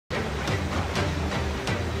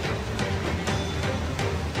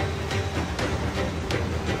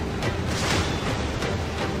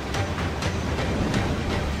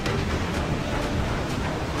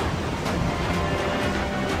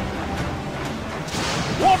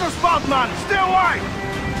Another spot, man! Stay away!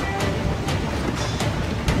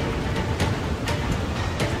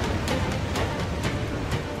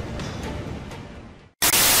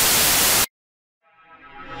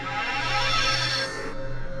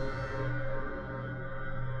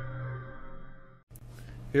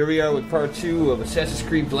 Here we are with part 2 of Assassin's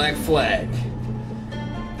Creed Black Flag.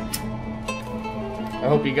 I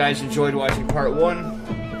hope you guys enjoyed watching part 1.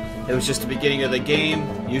 It was just the beginning of the game.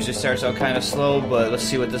 Usually starts out kind of slow, but let's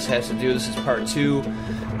see what this has to do. This is part 2.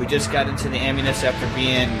 We just got into the ammunition after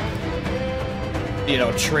being,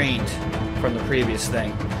 trained from the previous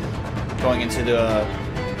thing. Going into the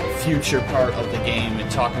future part of the game and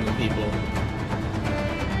talking to people.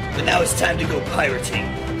 But now it's time to go pirating.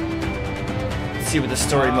 See what the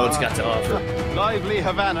story mode's got to offer. Lively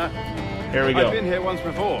Havana. Here we go. I've been here once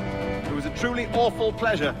before. It was a truly awful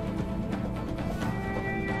pleasure.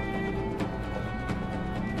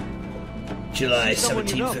 July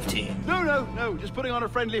 1715. You know? No. Just putting on a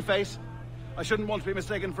friendly face. I shouldn't want to be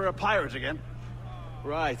mistaken for a pirate again.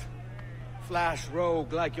 Right. Flash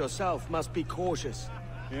rogue like yourself must be cautious.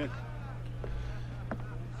 Yeah.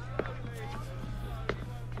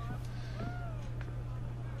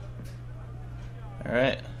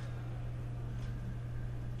 Alright.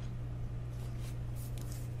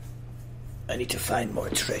 I need to find more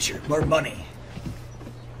treasure, more money.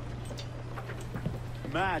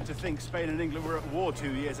 Mad to think Spain and England were at war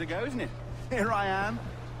 2 years ago, isn't it? Here I am,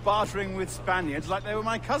 bartering with Spaniards like they were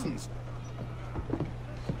my cousins.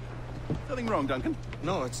 Nothing wrong, Duncan?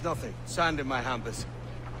 No, it's nothing. Sand in my hampers.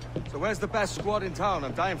 So where's the best squad in town?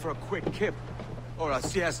 I'm dying for a quick kip. Or a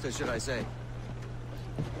siesta, should I say.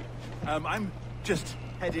 I'm just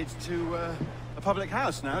headed to a public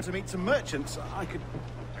house now to meet some merchants. I could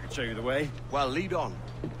show you the way. Well, lead on.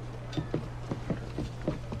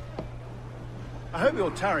 I hope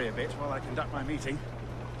you'll tarry a bit while I conduct my meeting.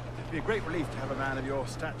 It'd be a great relief to have a man of your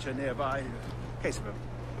stature nearby in case of a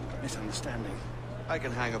misunderstanding. I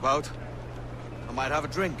can hang about. I might have a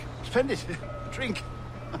drink. Splendid. Drink.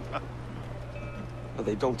 But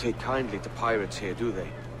they don't take kindly to pirates here, do they?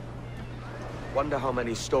 Wonder how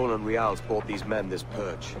many stolen reals bought these men this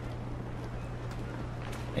purge.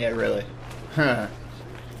 Yeah, really. Huh.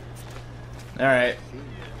 Alright.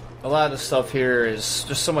 A lot of the stuff here is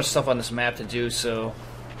just so much stuff on this map to do, so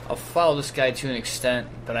I'll follow this guy to an extent,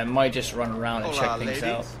 but I might just run around and check things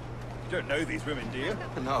out. You don't know these women, do you?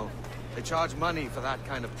 No. They charge money for that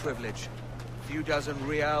kind of privilege. A few dozen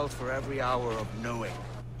reals for every hour of knowing.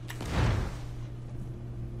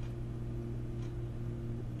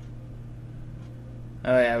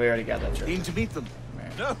 Oh yeah, we already got that joke. Keen to meet them.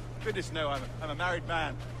 Right. No, goodness no, I'm a married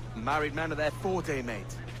man. Married man of their forte, mate.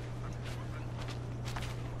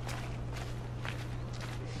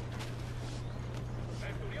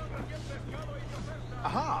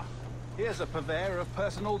 Aha! Here's a purveyor of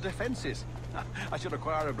personal defenses. I should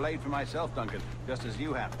acquire a blade for myself, Duncan, just as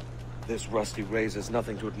you have. This rusty razor's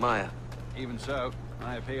nothing to admire. Even so,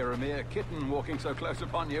 I appear a mere kitten walking so close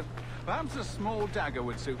upon you. Perhaps a small dagger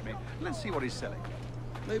would suit me. Let's see what he's selling.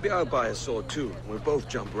 Maybe I'll buy a sword too. We'll both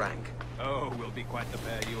jump rank. Oh, we'll be quite the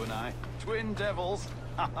pair, you and I. Twin devils.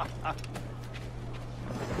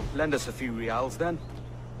 Lend us a few reals then.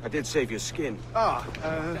 I did save your skin.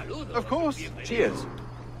 Of course. Cheers.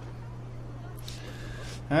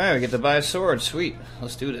 Alright, we get to buy a sword. Sweet.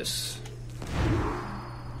 Let's do this.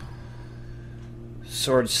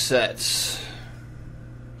 Sword sets.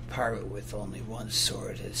 Pirate with only one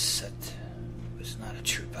sword is set was not a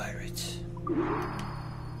true pirate.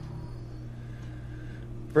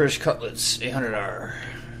 British cutlets, 800R.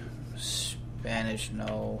 Spanish,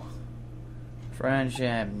 no. French,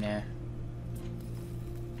 nah.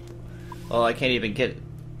 Well, I can't even get...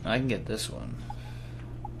 I can get this one.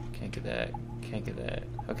 Can't get that. Can't get that.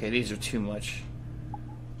 Okay, these are too much.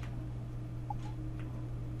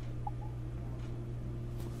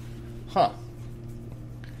 Huh.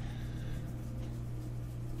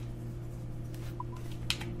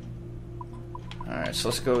 Alright, so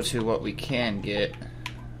let's go to what we can get.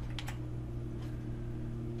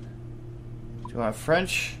 Do I want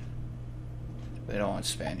French? We don't want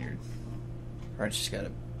Spaniard. French has got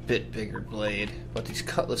a bit bigger blade, but these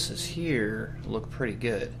cutlasses here look pretty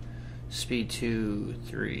good. Speed 2,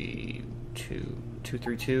 3, 2,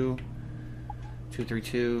 232,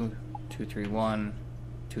 232, 231,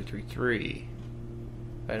 233.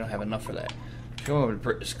 But I don't have enough for that. Go over to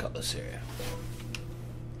British cutlass area.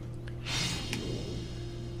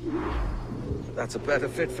 That's a better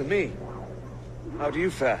fit for me. How do you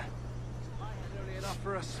fare? Only enough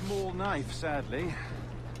for a small knife, sadly.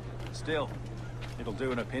 Still, it'll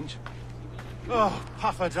do in a pinch. Oh,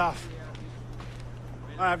 puffer duff.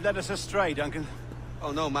 I've led us astray, Duncan.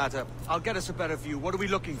 Oh, no matter. I'll get us a better view. What are we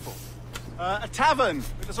looking for? A tavern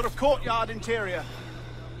with a sort of courtyard interior.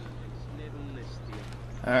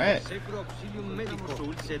 Alright.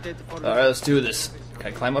 Alright, let's do this. Can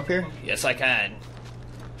I climb up here? Yes, I can.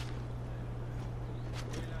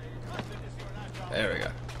 There we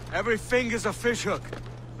go. Every finger's a fishhook.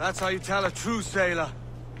 That's how you tell a true sailor.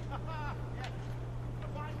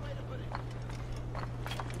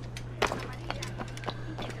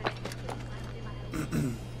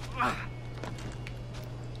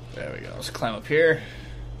 There we go. Let's climb up here.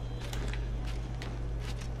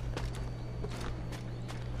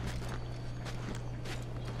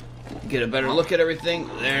 Get a better look at everything.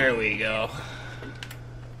 There we go.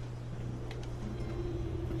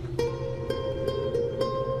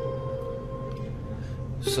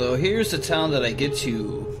 So here's the town that I get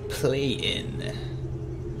to play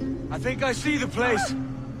in. I think I see the place.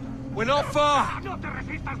 We're not far.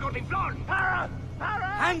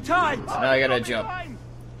 Hang tight. Now I gotta jump.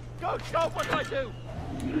 Go, stop, what do I do?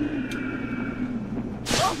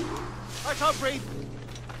 Oh, I can't breathe.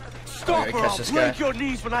 Stop or I'll break your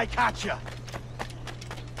knees when I catch you.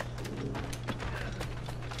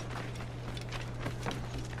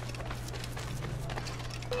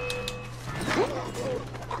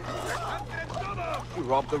 You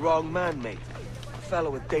robbed the wrong man, mate. A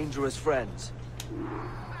fellow with dangerous friends.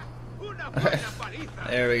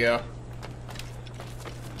 There we go.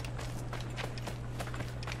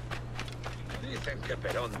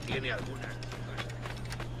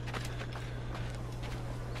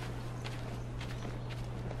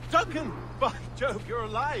 Duncan! By Jove, you're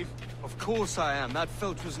alive! Of course I am. That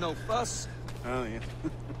filch was no fuss. Oh, yeah.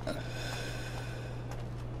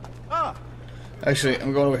 Ah! Actually,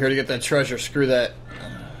 I'm going over here to get that treasure. Screw that.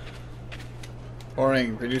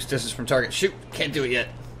 Warning, reduce distance from target. Shoot! Can't do it yet.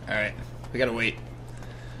 Alright, we gotta wait.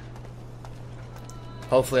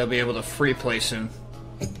 Hopefully I'll be able to free play soon.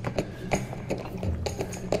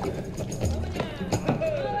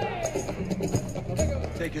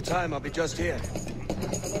 Take your time, I'll be just here.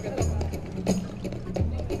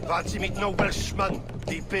 Fancy meeting no Welshman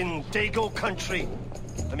deep in Dago country.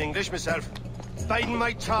 I'm English myself. Biding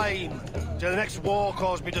my time till the next war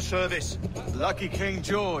calls me to service. Lucky King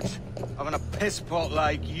George, having a piss pot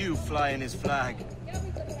like you flying his flag.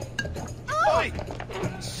 Oi!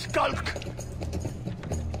 Skulk!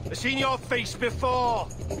 I've seen your face before.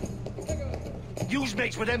 You's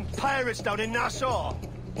mates with them pirates down in Nassau.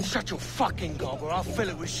 Shut your fucking gob or I'll fill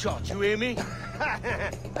it with shot, you hear me?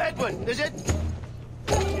 Edward, is it?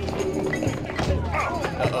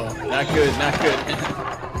 Uh-oh, not good, not good.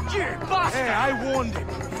 You bastard! Hey, I warned him.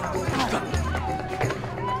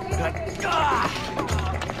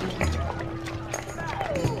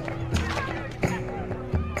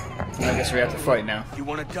 I guess we have to fight now. You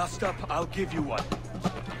want a dust up? I'll give you one.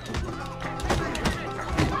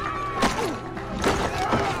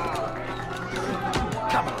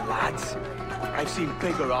 Come on, lads. I've seen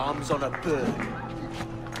bigger arms on a bird.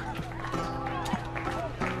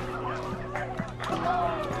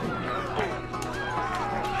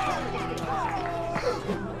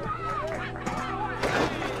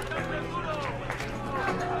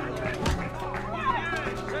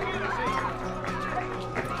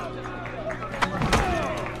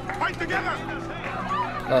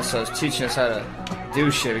 Also, it's teaching us how to do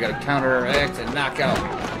shit. We gotta counteract and knock out.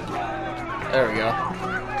 There we go.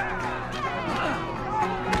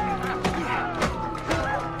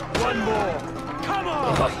 One more. Come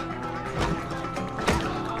on!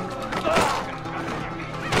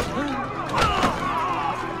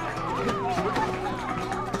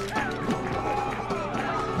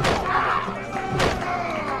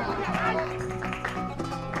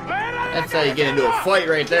 That's how you get into a fight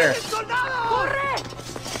right there.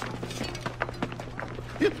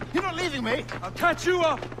 You're not leaving me! I'll catch you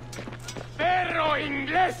up! Perro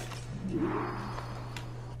Inglés!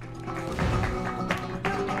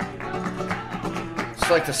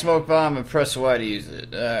 Select the smoke bomb and press Y to use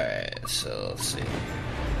it. Alright, so let's see.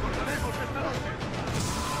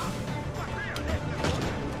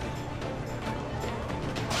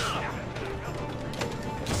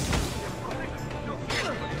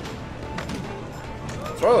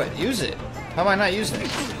 Throw it, use it. How am I not using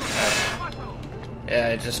it?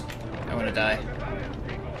 Yeah, I'm gonna die.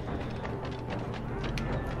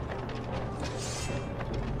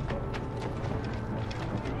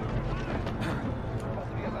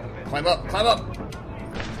 Climb up, climb up!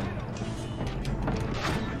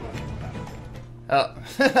 Oh,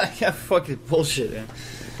 I got fucking bullshit, man.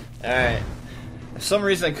 Alright. For some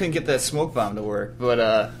reason I couldn't get that smoke bomb to work,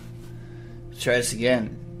 but, try this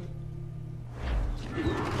again.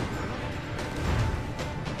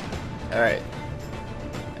 Alright.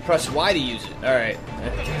 Press Y to use it. Alright.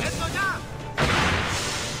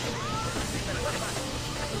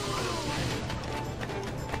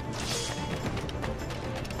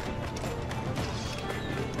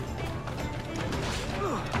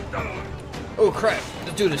 Oh crap,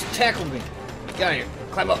 this dude has tackled me. Get out of here.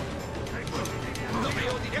 Climb up.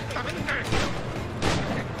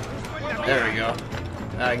 There we go.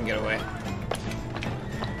 Now I can get away.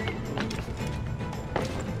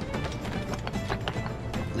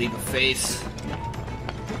 Leap of faith.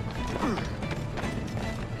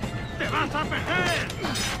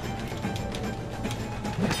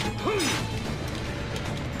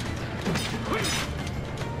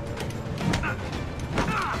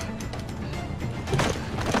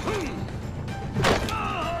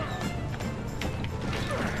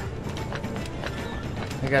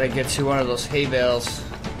 I gotta get to one of those hay bales.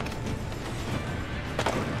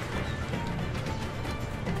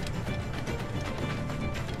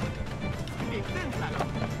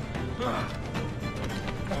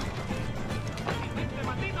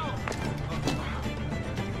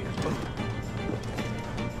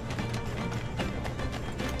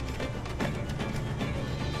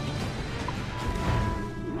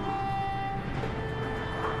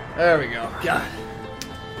 There we go. God.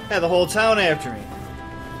 Had the whole town after me.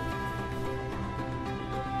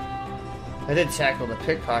 I did tackle the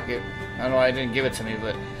pickpocket. I don't know why I didn't give it to me,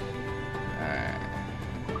 but... Alright.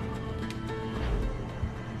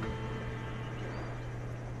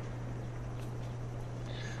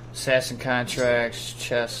 Assassin contracts,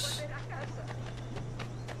 chests.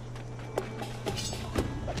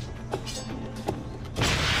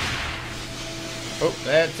 Oh,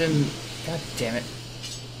 that didn't... God damn it.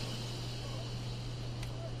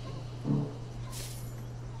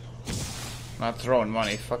 Not throwing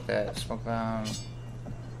money. Fuck that. Smoke bomb.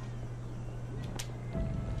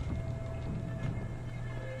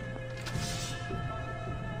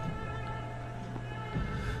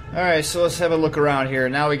 Alright, so let's have a look around here.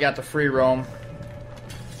 Now we got the free roam.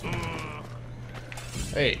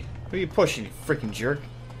 Hey, who are you pushing, you freaking jerk?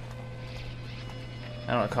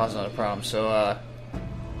 I don't want to cause another problem, so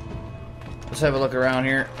let's have a look around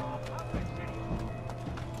here.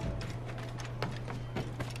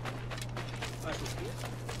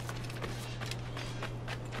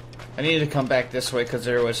 I needed to come back this way because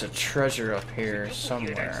there was a treasure up here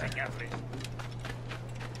somewhere.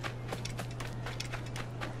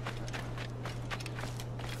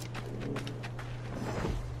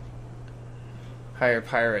 Hire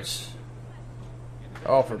pirates.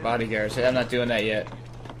 Oh, for bodyguards. Hey, I'm not doing that yet.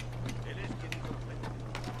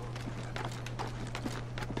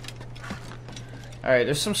 Alright,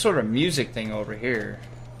 there's some sort of music thing over here.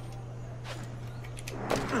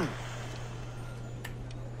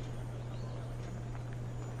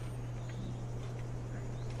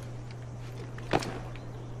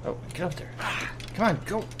 Oh, get up there. Come on,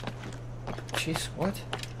 go. Jeez, what?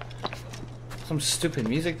 Some stupid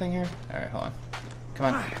music thing here? Alright, hold on.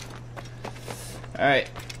 Come on. Alright.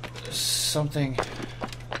 Something.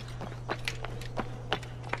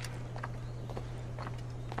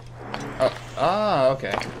 Oh, ah,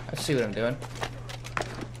 okay. I see what I'm doing.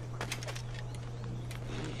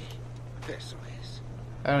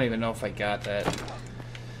 I don't even know if I got that.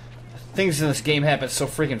 Things in this game happen so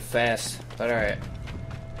freaking fast. But alright.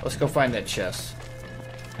 Let's go find that chest.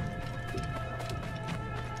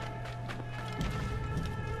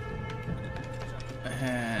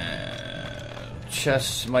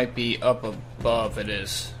 Chest might be up above. It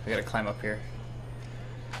is. We gotta climb up here.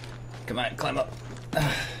 Come on, climb up.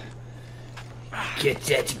 Get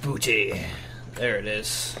that booty. There it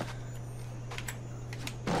is.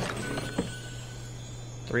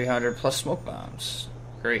 300 plus smoke bombs.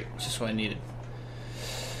 Great, just what I needed.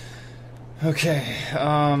 Okay,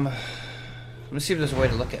 let me see if there's a way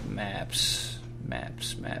to look at maps.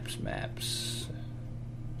 Maps.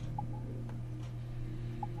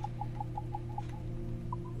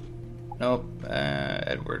 Nope.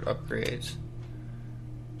 Edward upgrades.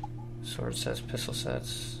 Sword sets, pistol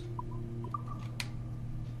sets.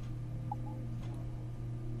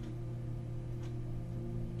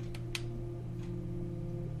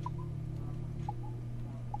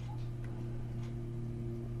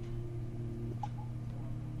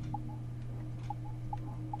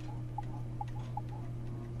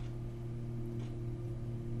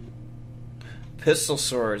 Pistol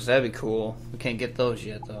swords, that'd be cool. We can't get those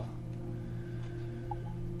yet, though.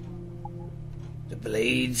 The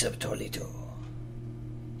Blades of Toledo.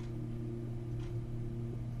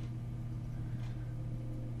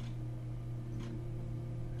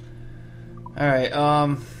 Alright,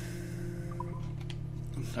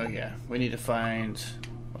 Oh yeah, we need to find...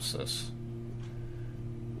 What's this?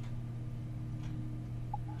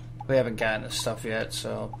 We haven't gotten this stuff yet,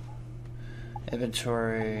 so...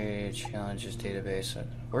 Inventory, challenges, database.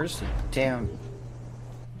 Where's the damn...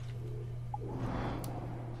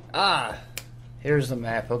 Ah! Here's the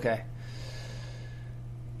map, okay.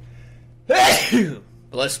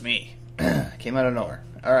 Bless me. Came out of nowhere.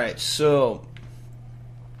 Alright, so...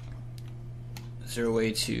 Is there a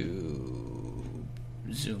way to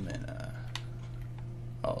zoom in?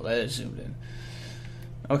 Oh, that is zoomed in.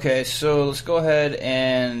 Okay, so let's go ahead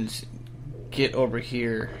and get over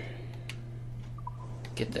here.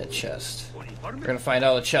 Get that chest. We're gonna find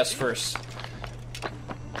out the chest first.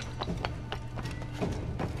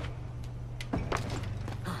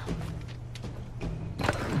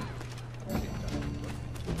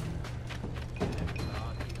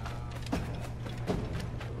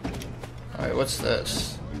 Alright, what's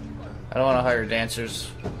this? I don't want to hire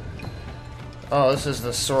dancers. Oh, this is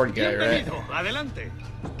the sword guy, right? Adelante.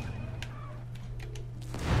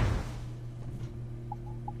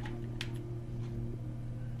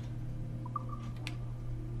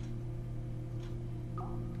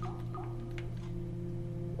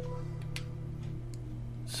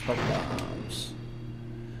 Smoke bombs.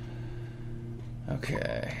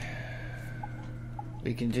 Okay.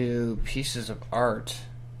 We can do pieces of art.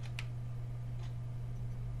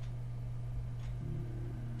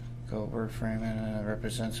 Goldberg frame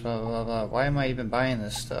represents blah blah blah blah. Why am I even buying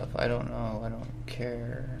this stuff? I don't know. I don't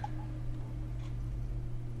care.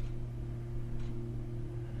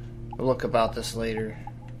 We'll look about this later.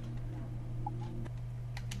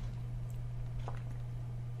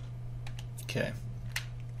 Okay.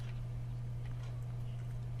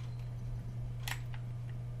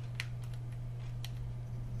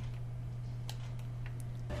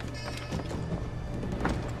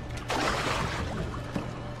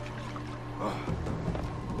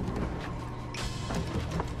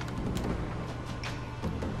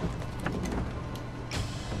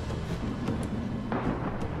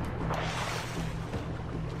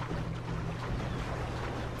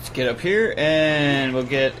 Get up here and we'll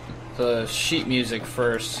get the sheet music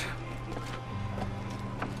first.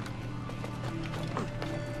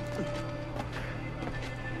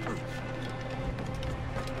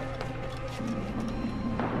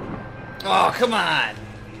 Oh, come on!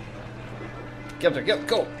 Get up there,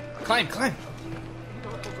 go! Climb!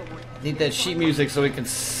 Need that sheet music so we can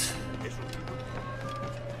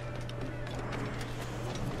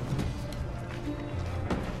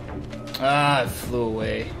it flew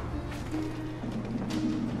away.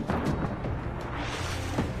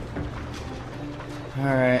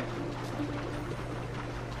 Alright.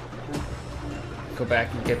 Go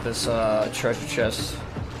back and get this treasure chest.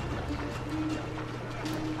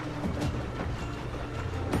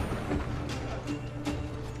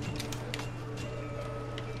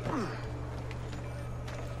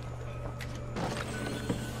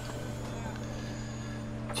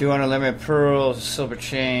 Do you want to limit pearls, silver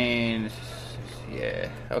chain? Yeah.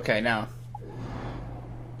 Okay, now.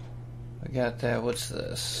 We got that. What's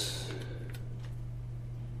this?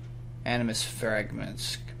 Animus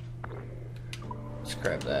fragments. Let's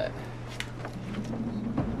grab that.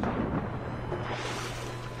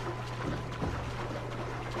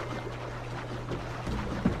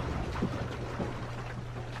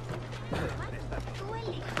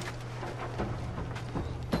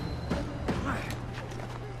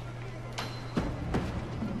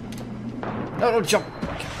 No, don't jump!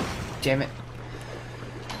 Damn it.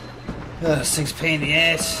 Oh, this thing's a pain in the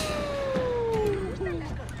ass.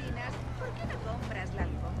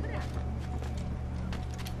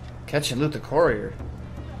 Catch and loot the courier.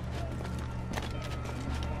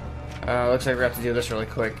 Looks like we have to do this really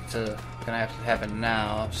quick. It's gonna have to happen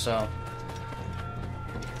now, so.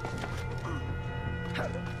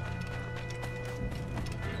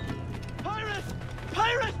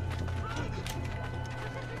 Pirate!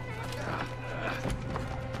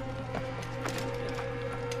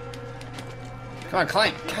 Come on,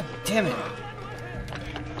 climb! God damn it!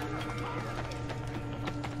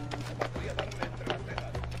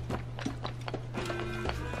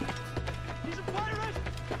 He's a pirate!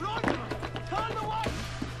 Run! Turn away!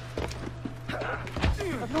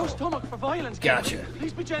 I've no stomach for violence. Gotcha.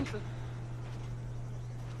 Please be gentle.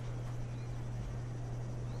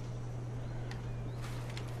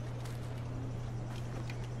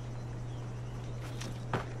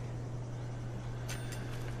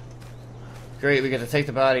 Great, we get to take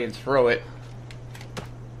the body and throw it.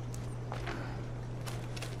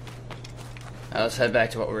 Now let's head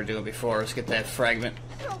back to what we were doing before. Let's get that fragment.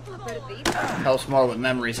 Helps more with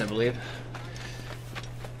memories, I believe.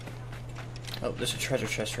 Oh, there's a treasure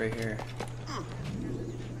chest right here.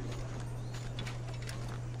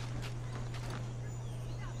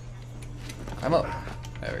 I'm up.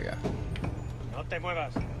 There we go. No te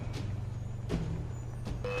muevas.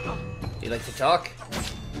 You like to talk?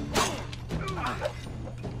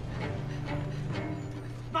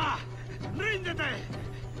 ¡Va! ¡Ríndete!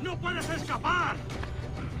 ¡No puedes escapar!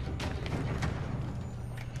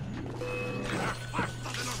 ¡Basta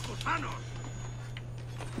de los gusanos!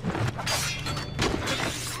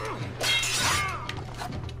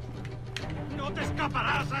 ¡No te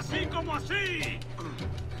escaparás así como así!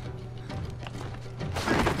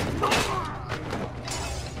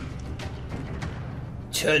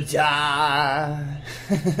 Ta-da!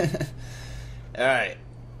 Alright.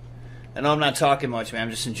 I know I'm not talking much, man.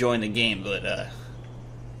 I'm just enjoying the game, but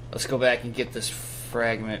let's go back and get this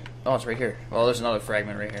fragment. Oh, it's right here. Well, there's another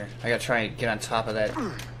fragment right here. I gotta try and get on top of that.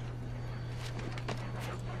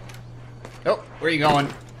 Oh, where are you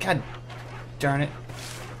going? God darn it.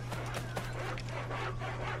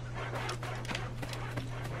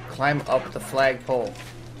 Climb up the flagpole.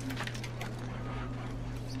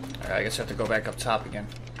 Alright, I guess I have to go back up top again.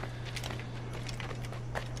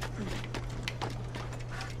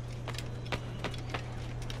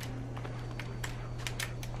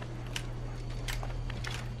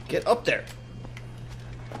 Get up there.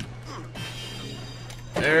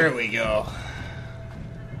 There we go.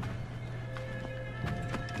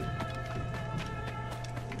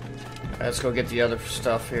 Let's go get the other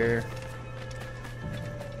stuff here.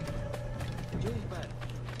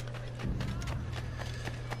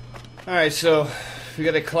 Alright, so we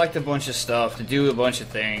gotta collect a bunch of stuff to do a bunch of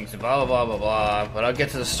things, blah blah blah blah blah. But I'll get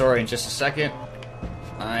to the story in just a second.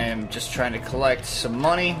 I am just trying to collect some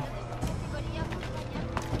money.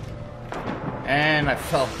 And I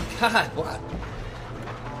fell. God, what?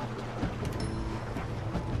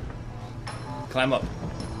 Climb up.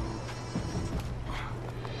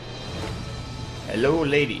 Hello,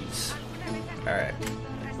 ladies. Alright.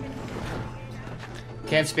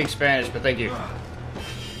 Can't speak Spanish, but thank you.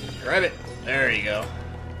 Grab it. There you go.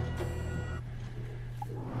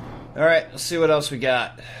 Alright, let's see what else we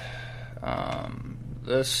got.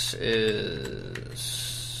 This is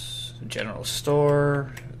a general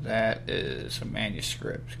store. That is a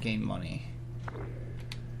manuscript. Gain money.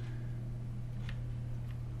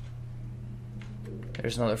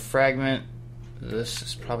 There's another fragment. This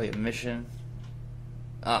is probably a mission.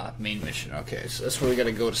 Ah, main mission. Okay, so that's where we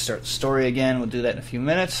gotta go to start the story again. We'll do that in a few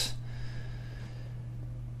minutes.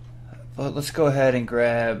 But let's go ahead and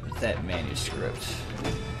grab that manuscript.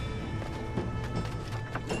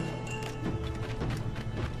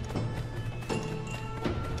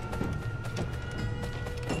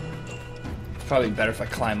 Probably better if I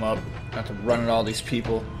climb up, not to run at all these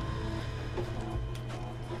people.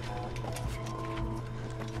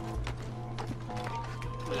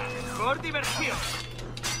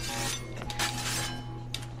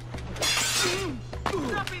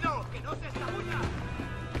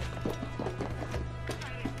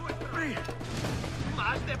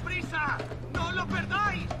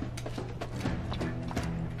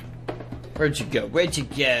 Where'd you go? Where'd you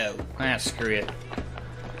go? Ah, screw it.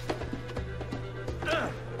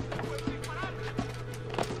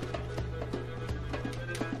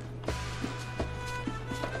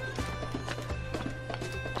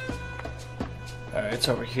 Alright, it's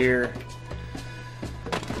over here.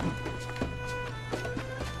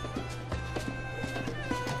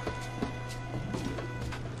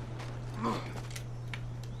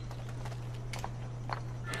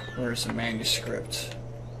 Where's the manuscript?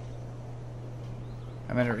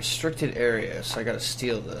 I'm in a restricted area, so I gotta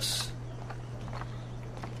steal this.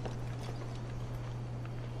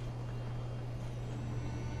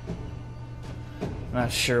 I'm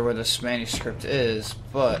not sure where this manuscript is,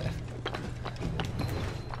 but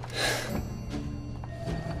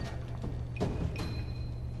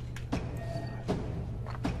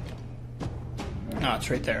oh, it's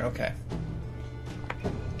right there, okay.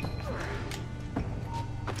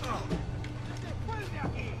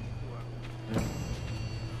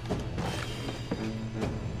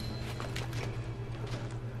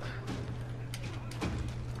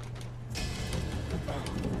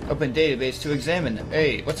 Open database to examine them.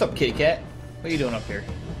 Hey, what's up, kitty cat? What are you doing up here?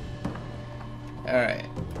 Alright.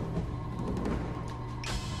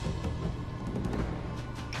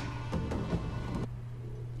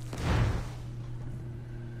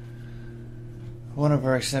 One of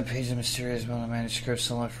our extent pages of mysterious amount of manuscript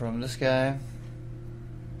stolen from this guy.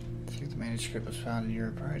 I think the manuscript was found in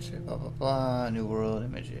Europe prior to blah blah blah. New World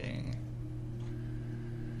imaging.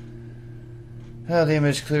 Oh, the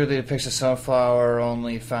image clearly depicts a sunflower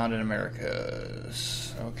only found in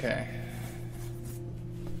Americas. Okay.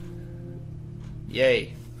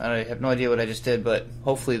 Yay. I have no idea what I just did, but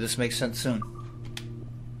hopefully this makes sense soon.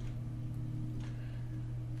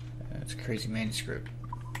 That's a crazy manuscript.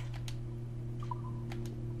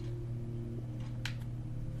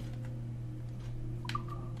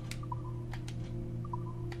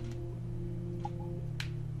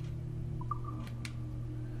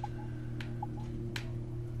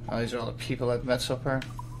 Oh, these are all the people I've met so far?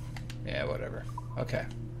 Yeah, whatever. Okay.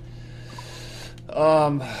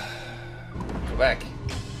 Go back.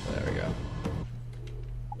 There we go.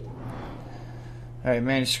 Alright,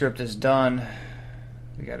 manuscript is done.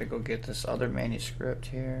 We gotta go get this other manuscript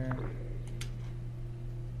here.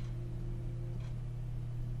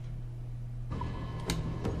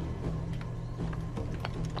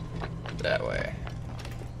 That way.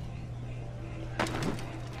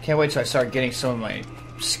 Can't wait till I start getting some of my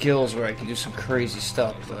skills where I can do some crazy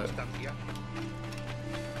stuff, but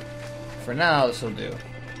for now this will do.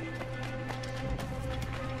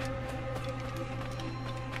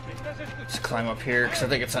 Let's climb up here because I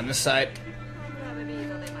think it's on this side.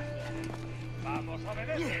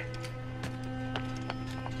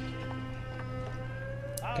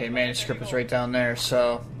 Okay, manuscript is right down there,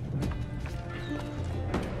 so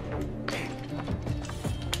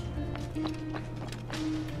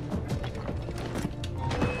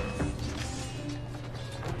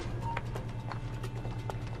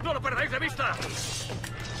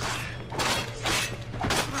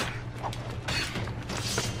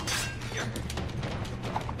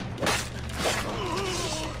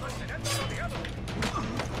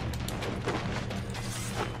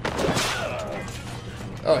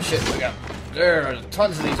oh shit, we got. There are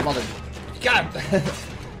tons of these mother. God!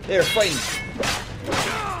 They're fighting.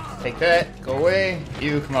 Take that, go away.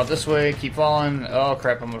 You come out this way, keep falling. Oh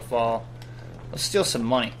crap, I'm gonna fall. Let's steal some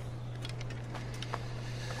money.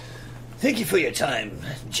 Thank you for your time,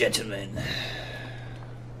 gentlemen.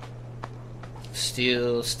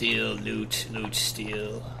 Steal, steal, loot, loot,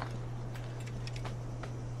 steal.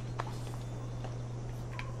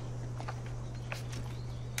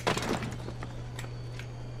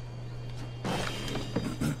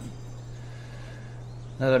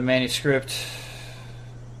 Another manuscript.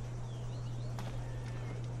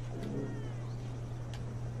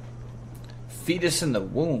 Fetus in the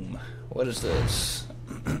womb. What is this?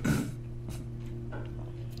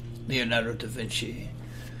 Leonardo da Vinci.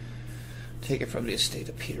 Taken from the estate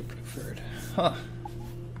of Peter Brookford. Huh.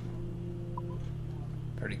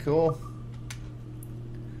 Pretty cool.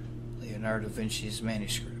 Leonardo da Vinci's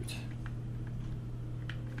manuscript.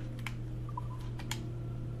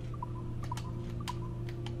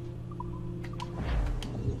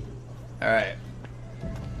 Alright.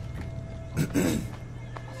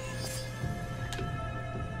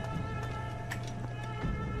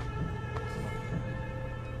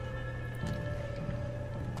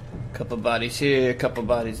 Couple bodies here, couple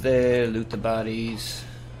bodies there, loot the bodies.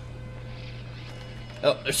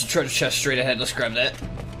 Oh, there's a treasure chest straight ahead, let's grab that.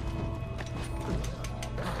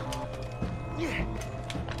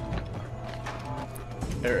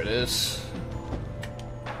 There it is.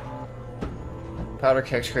 Powder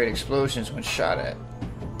kegs create explosions when shot at.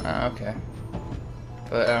 Ah, okay.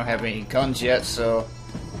 But I don't have any guns yet, so...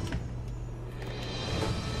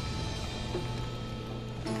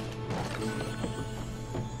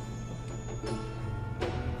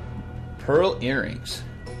 Pearl earrings.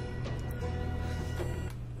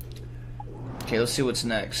 Okay, let's see what's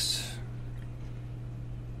next.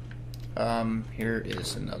 Here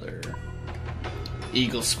is another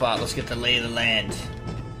eagle spot. Let's get the lay of the land.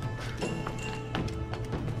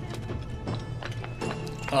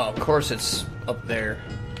 Oh, of course it's up there.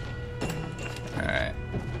 Alright.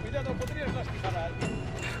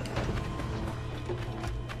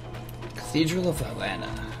 Cathedral of Havana.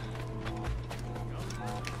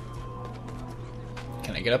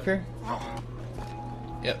 Can I get up here?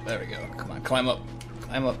 Yep, there we go. Come on, climb up.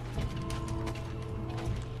 Climb up.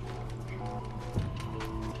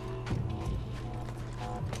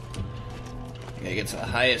 You gotta get to the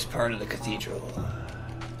highest part of the cathedral.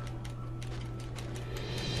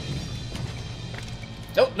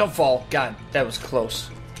 Nope, don't fall. God, that was close.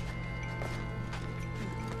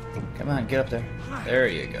 Come on, get up there. There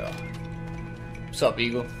you go. What's up,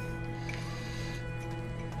 Eagle?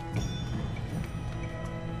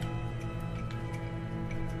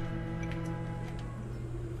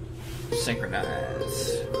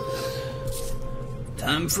 Synchronize.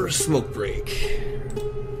 Time for a smoke break.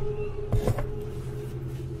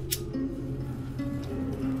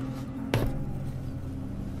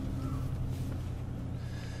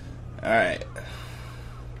 Alright.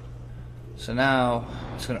 So now,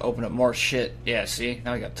 it's going to open up more shit. Yeah, see?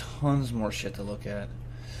 Now we got tons more shit to look at.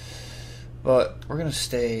 But we're going to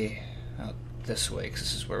stay out this way, because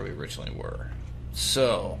this is where we originally were.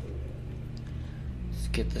 So, let's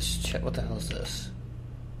get this check. What the hell is this?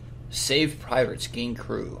 Save pirates, gain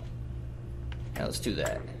crew. Yeah, let's do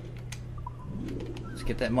that. Let's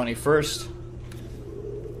get that money first.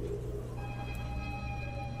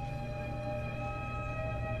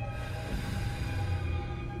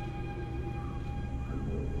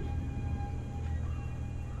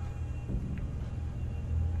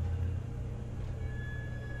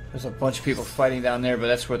 There's a bunch of people fighting down there, but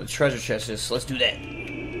that's where the treasure chest is, so let's do that.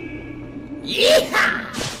 Yeah!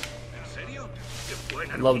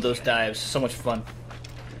 Love those dives. So much fun.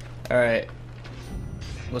 Alright.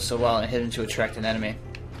 Whistle while and hidden to attract an enemy.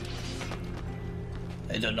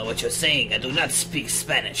 I don't know what you're saying. I do not speak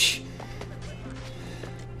Spanish.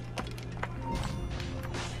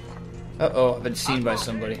 Uh-oh, I've been seen by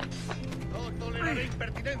somebody.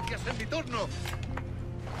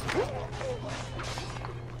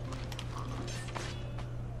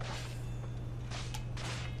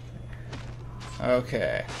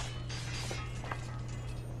 Okay.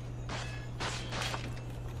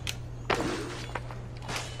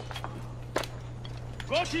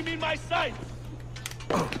 Got him in my sight!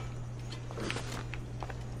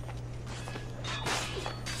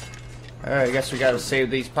 Alright, I guess we gotta save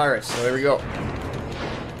these pirates, so here we go.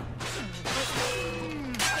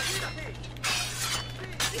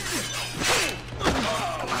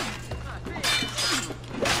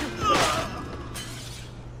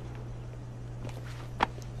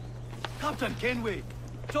 Captain Kenway,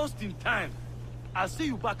 just in time. I'll see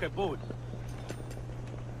you back aboard.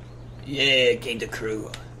 Yeah, gained a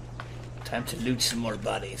crew. Time to loot some more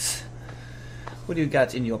bodies. What do you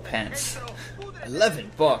got in your pants?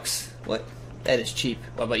 $11. What? That is cheap.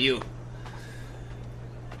 What about you?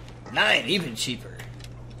 9, even cheaper.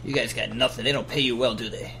 You guys got nothing. They don't pay you well, do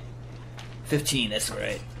they? 15, that's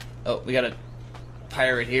right. Oh, we got a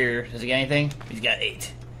pirate here. Does he got anything? He's got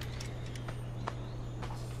 8.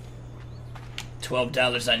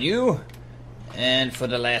 $12 on you. And for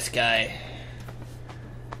the last guy,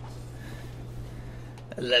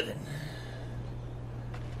 11.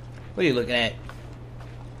 What are you looking at?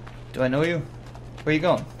 Do I know you? Where are you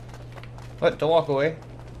going? What? Don't walk away.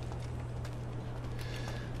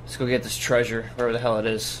 Let's go get this treasure, wherever the hell it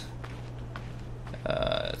is.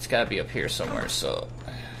 It's gotta be up here somewhere, so...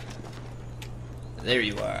 There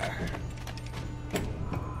you are.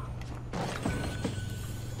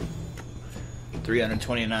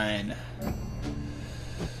 $329.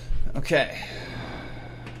 Okay.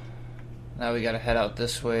 Now we gotta head out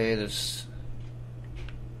this way. This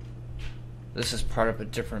is part of a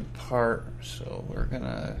different part, so we're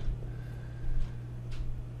gonna...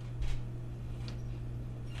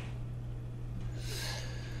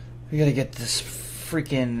 We gotta get this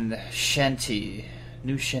freaking shanty.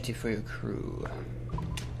 New shanty for your crew.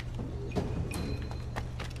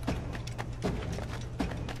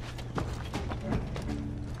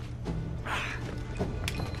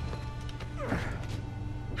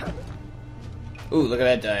 Ooh, look at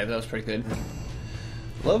that dive. That was pretty good.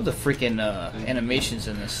 Love the freaking animations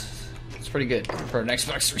in this. It's pretty good for an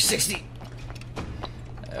Xbox 360.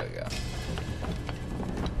 There we go.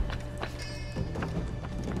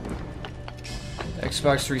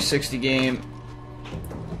 Xbox 360 game.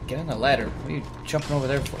 Get on the ladder. What are you jumping over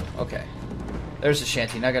there for? Okay. There's the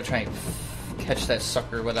shanty. Now I gotta try and catch that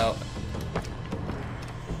sucker without...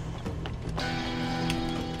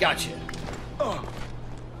 Gotcha.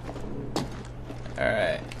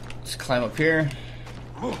 Alright. Let's climb up here.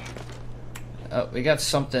 Oh, we got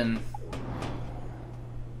something.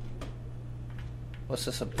 What's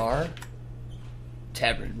this, a bar?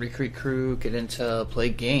 Tavern. Recruit crew, get into play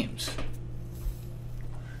games.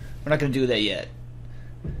 We're not going to do that yet.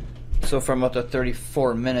 So far I'm up to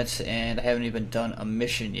 34 minutes and I haven't even done a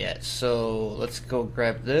mission yet. So let's go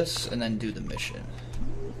grab this and then do the mission.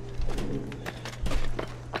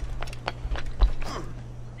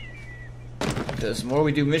 Because the more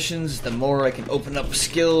we do missions, the more I can open up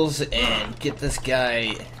skills and get this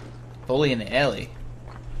guy bully in the alley.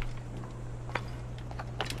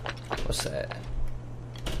 What's that?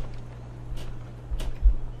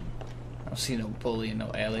 I don't see no bully in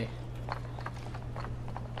no alley.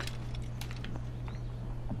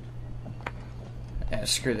 Yeah,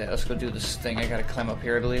 screw that. Let's go do this thing. I gotta climb up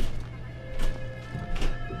here, I believe.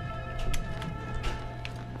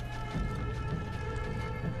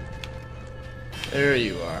 There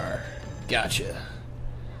you are. Gotcha.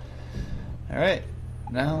 Alright.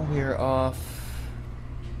 Now we are off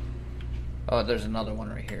Oh, there's another one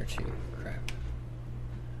right here too. Crap.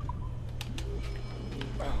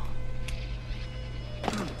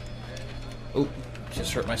 Oop,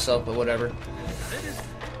 just hurt myself, but whatever.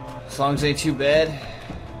 As long as it ain't too bad.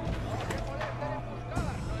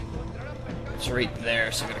 It's right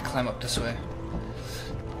there, so I gotta climb up this way.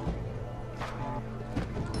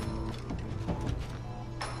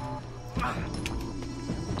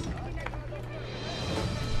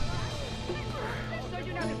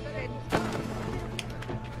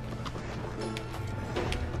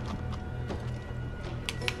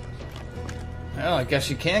 Oh, I guess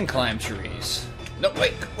you can climb trees. No,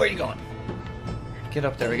 wait, where are you going? Get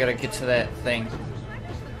up there, we gotta get to that thing.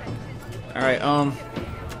 Alright,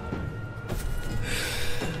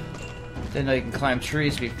 didn't know you can climb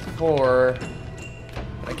trees before.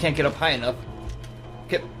 I can't get up high enough.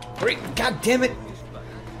 Get, hurry, god damn it!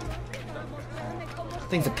 This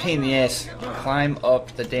thing's a pain in the ass. Climb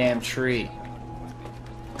up the damn tree.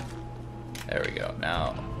 There we go,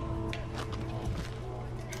 now.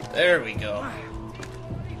 There we go.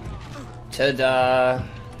 Ta-da!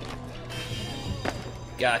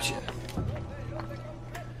 Gotcha.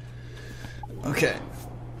 Okay.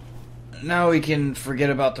 Now we can forget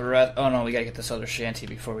about the rest. Oh no, we gotta get this other shanty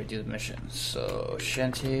before we do the mission. So,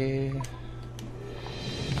 shanty.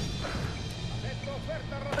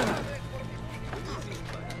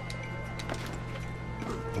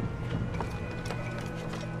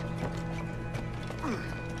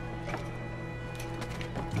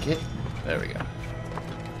 Get. There we go.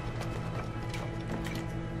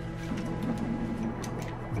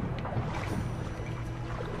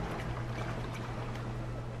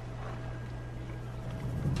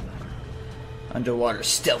 Underwater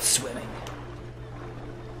stealth swimming.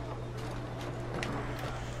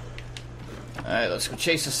 Alright, let's go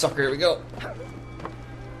chase this sucker. Here we go.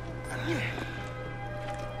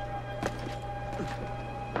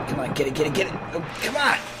 Come on, get it, get it, get it. Oh, come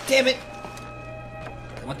on! Damn it!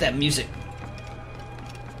 I want that music.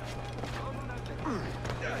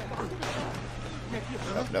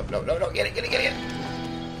 No, no, no, no, get it, get it, get it!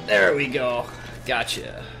 There we go.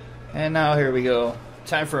 Gotcha. And now here we go.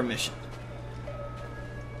 Time for a mission.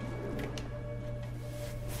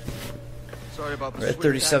 Sorry about the We're at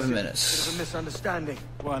 37 minutes. Bit of a misunderstanding.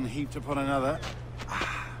 One heaped upon another.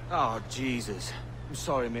 Oh, Jesus. I'm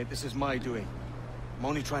sorry, mate. This is my doing. I'm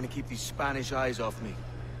only trying to keep these Spanish eyes off me.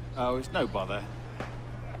 Oh, it's no bother.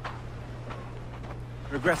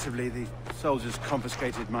 Regrettably, the soldiers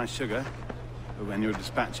confiscated my sugar when your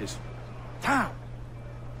dispatches. How?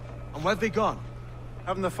 And where've they gone?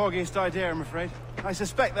 Haven't the foggiest idea, I'm afraid. I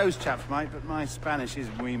suspect those chaps might, but my Spanish is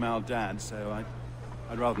muy mal dad, so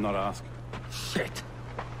I'd rather not ask. Shit.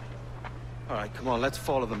 All right, come on, let's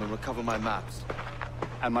follow them and recover my maps.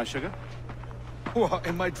 And my sugar? What,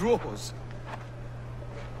 in my drawers?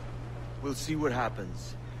 We'll see what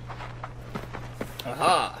happens.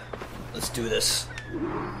 Aha! Let's do this.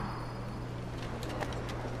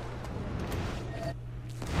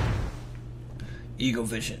 Eagle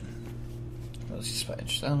vision. Let's see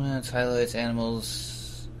Spanish elements, highlights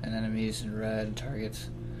animals and enemies in red, targets.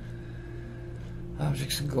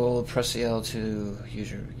 Objects in gold, press the L to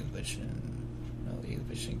use your eagle vision. No, eagle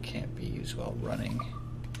vision can't be used while running.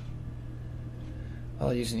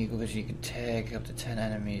 While using eagle vision, you can tag up to 10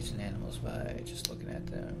 enemies and animals by just looking at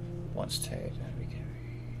them. Once tagged, enemy can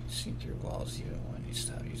be seen through walls even when you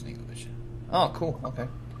stop using eagle vision. Oh, cool. Okay.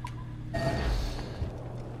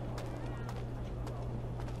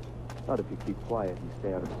 Not if you keep quiet and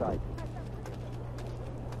stay out of sight.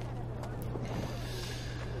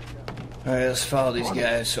 Alright, let's follow these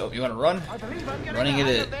guys. So, you want to run? Running it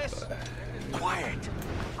in. Quiet.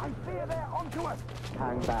 I fear they're onto us.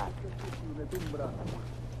 Hang back.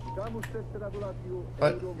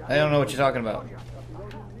 What? I don't know what you're talking about.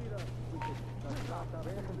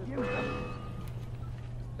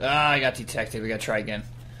 Ah, I got detected. We gotta try again.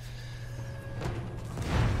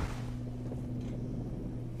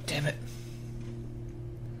 Damn it.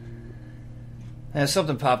 Yeah,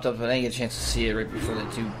 something popped up, but I didn't get a chance to see it right before the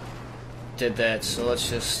dude did that, so let's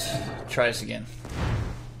just try this again.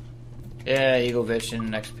 Yeah, Eagle Vision,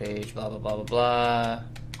 next page, blah, blah, blah, blah, blah.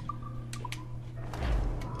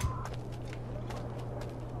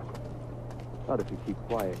 Not if you keep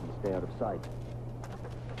quiet and stay out of sight.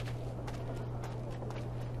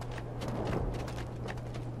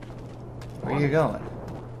 Where are you going?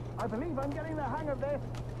 I believe I'm getting the hang of this.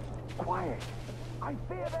 Quiet. I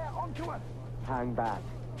fear they're onto us. Hang back.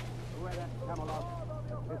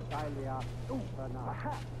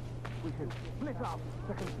 Perhaps we should split up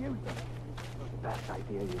to confuse them. Best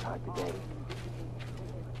idea you had today.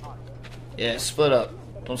 Yeah, split up.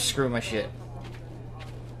 Don't screw my shit.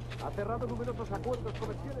 Ha cerrado numerosos acuerdos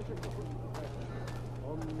comerciales en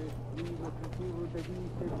Omnes vivos futuros de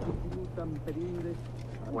dices diminutam perires.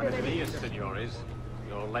 Buenos dias, senores.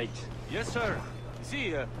 You're late. Yes, sir.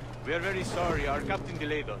 See, we are very sorry. Our captain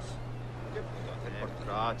delayed us.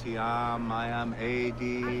 Gratiam iam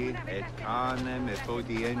edi et canem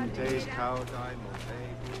effodientes caudae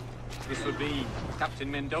movebi. This would be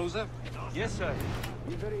Captain Mendoza? Yes, sir.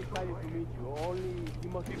 We're very excited to meet you. Only you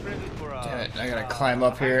must Be present for Damn it, I gotta climb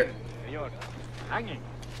up here. Senor. Hanging.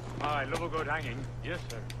 I love a good hanging. Yes,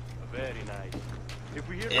 sir. Very nice. If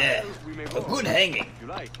we hear Yeah, from you, we may a go. good hanging. If you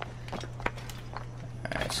like.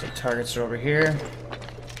 Alright, so targets are over here.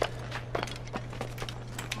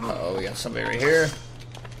 Uh-oh, we got somebody right here.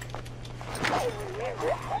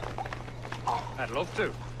 I'd love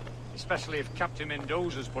to. Especially if Captain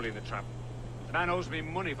Mendoza's pulling the trap. The man owes me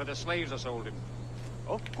money for the slaves I sold him.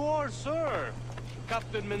 Of course, sir.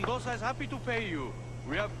 Captain Mendoza is happy to pay you.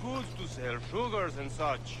 We have goods to sell, sugars and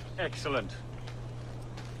such. Excellent.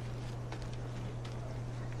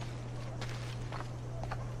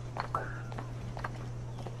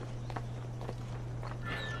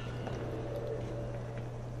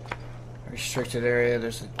 Restricted area,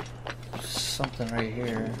 there's something right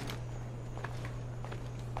here.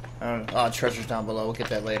 I don't know. Oh, treasure's down below. We'll get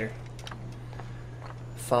that later.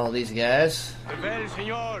 Follow these guys. The bell,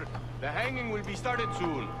 senor. The hanging will be started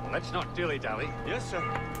soon. Let's not dilly-dally. Yes, sir.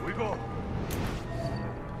 We go.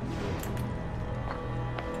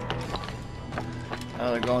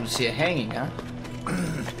 Oh, they're going to see a hanging, huh?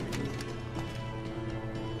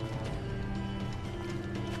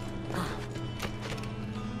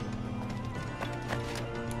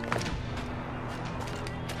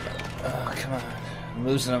 Oh, come on. I'm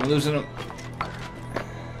losing them.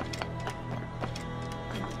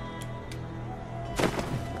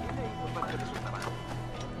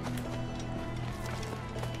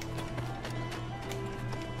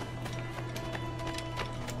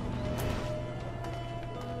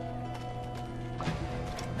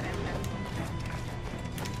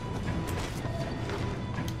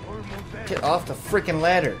 Get off the freaking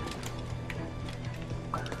ladder.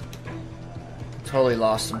 Totally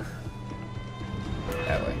lost him.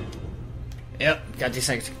 That way. Yep, got these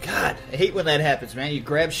things. God, I hate when that happens, man. You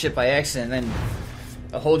grab shit by accident and then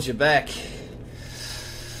it holds you back.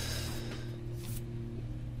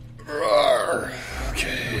 Roar.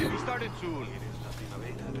 Okay. We started soon.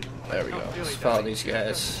 There we go. Let's follow these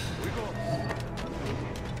guys. We go.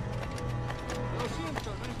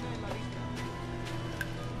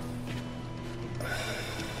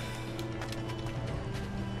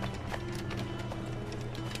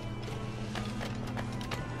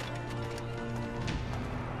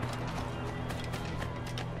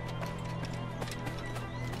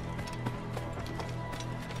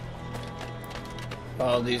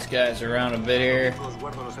 Follow these guys around a bit here.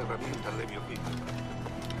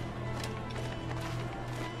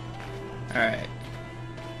 Alright.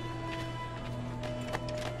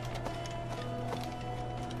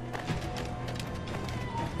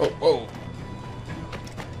 Oh.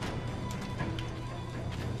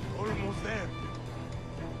 Almost there.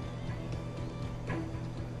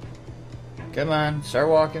 Come on, start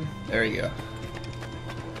walking. There you go.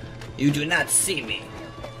 You do not see me.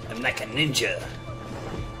 I'm like a ninja.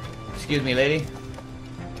 Excuse me, lady.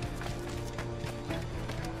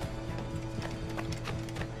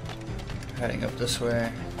 Heading up this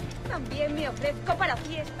way. También me ofrezco para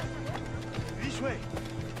fiestas. This way.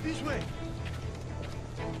 This way.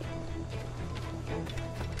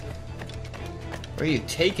 Where are you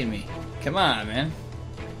taking me? Come on, man.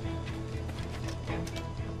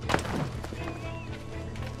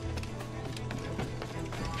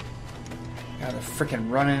 Gotta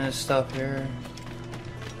freaking run into stuff here.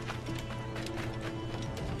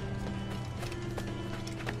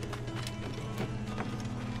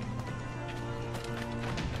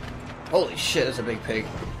 Holy shit, that's a big pig.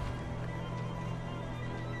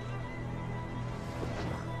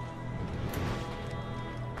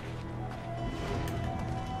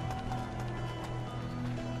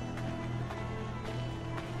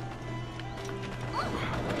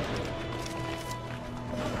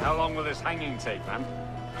 How long will this hanging take, man?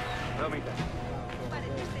 Tell me that.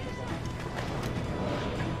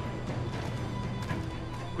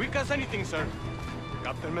 Quick as anything, sir.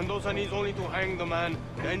 Captain Mendoza needs only to hang the man,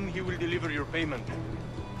 then he will deliver your payment.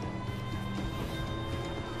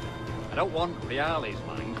 I don't want reales,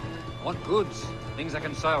 mind. I want goods. Things I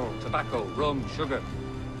can sell. Tobacco, rum, sugar.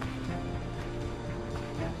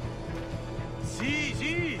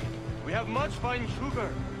 See. We have much fine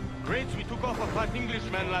sugar. Grapes we took off a fat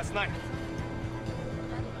Englishman last night.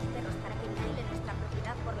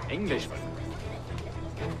 Englishman.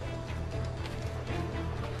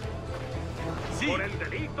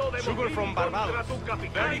 Sugar from Barbados.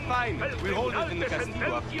 Very fine. We hold it in the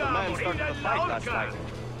Castillo after the man started the fight last night.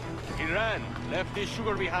 He ran, left his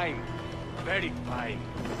sugar behind. Very fine.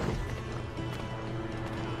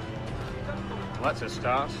 Well, that's a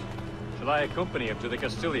start. Shall I accompany him to the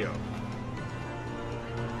Castillo?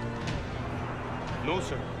 No,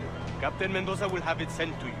 sir. Captain Mendoza will have it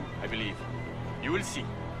sent to you, I believe. You will see.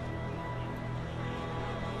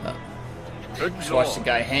 Good Just watch the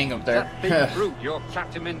guy hang up there. That big brute, you're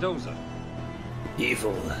Captain Mendoza.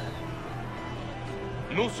 Evil.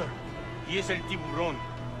 No, sir. He is El Tiburon.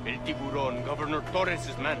 El Tiburon, Governor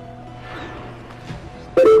Torres' man.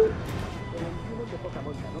 El envío de poca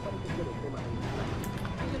monta no parece ser el tema del día.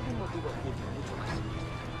 ¿Hay algún motivo oculto mucho más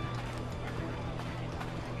siniestro?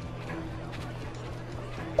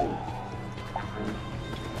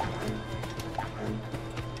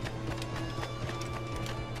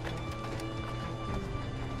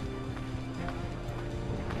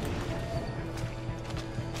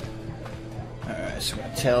 Alright, so we're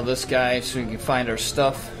gonna tell this guy so we can find our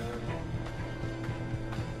stuff.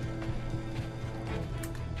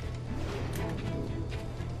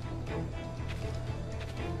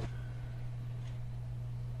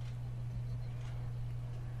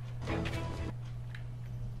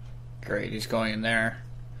 Great, he's going in there.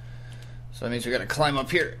 So that means we gotta climb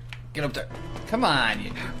up here. Get up there. Come on,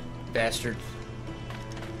 you bastard.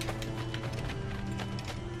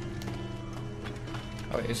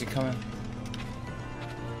 Oh, wait, is he coming?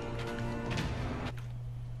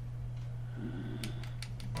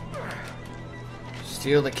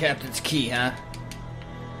 Steal the captain's key, huh?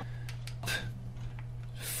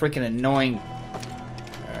 Freaking annoying.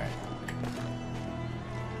 Alright.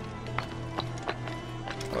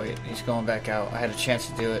 Oh wait, he's going back out. I had a chance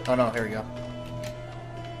to do it. Oh no, here we go.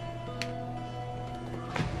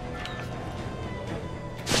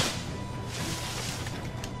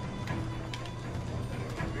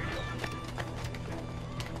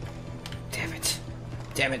 Damn it.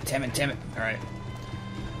 Damn it, damn it, damn it. Alright.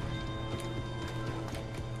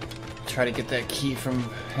 Try to get that key from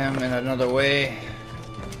him in another way.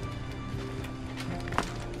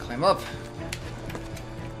 Climb up.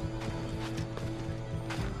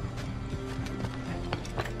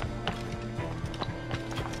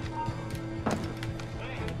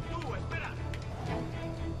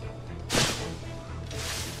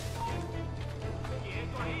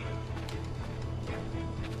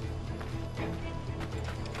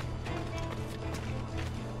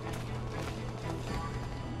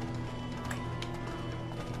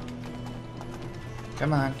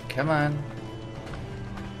 Come on, come on.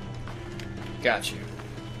 Got you.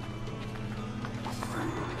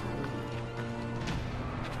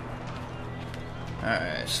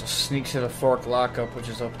 Alright, so sneak to the fork lockup, which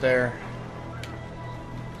is up there.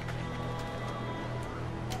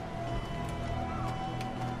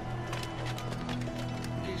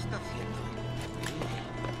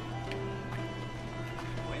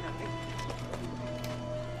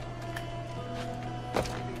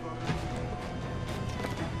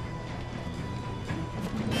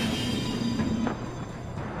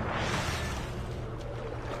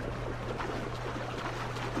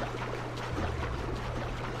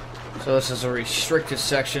 So this is a restricted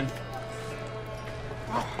section.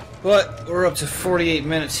 But we're up to 48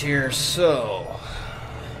 minutes here, so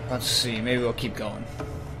let's see, maybe we'll keep going.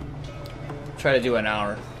 Try to do an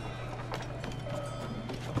hour.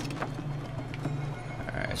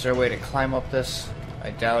 Alright, is there a way to climb up this? I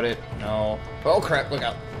doubt it. No. Oh crap, look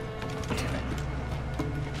out. Damn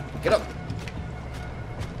it. Get up.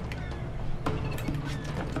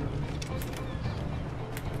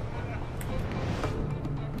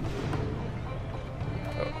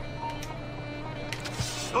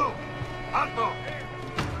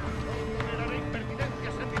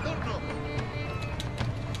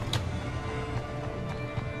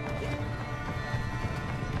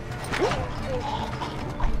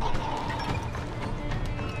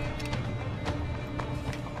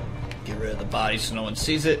 Get rid of the body so no one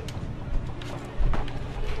sees it.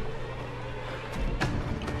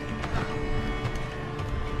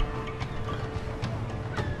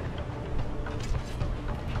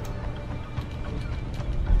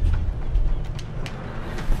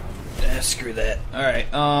 Screw that.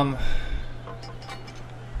 Alright, I'm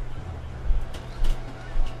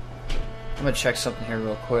gonna check something here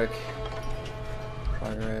real quick.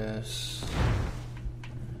 Progress.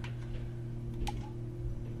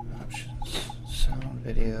 Options. Sound,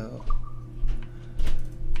 video.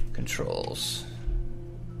 Controls.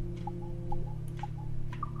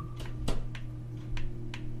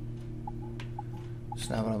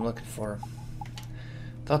 not what I'm looking for.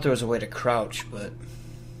 Thought there was a way to crouch, but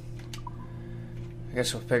I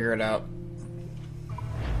guess we'll figure it out.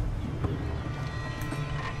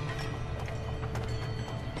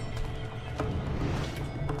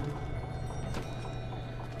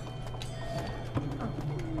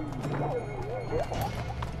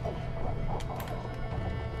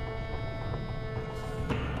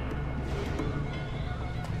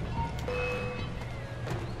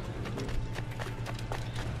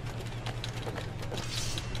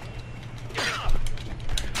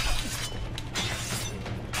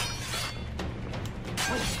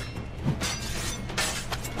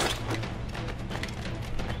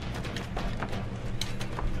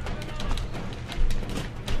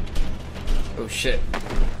 Oh shit.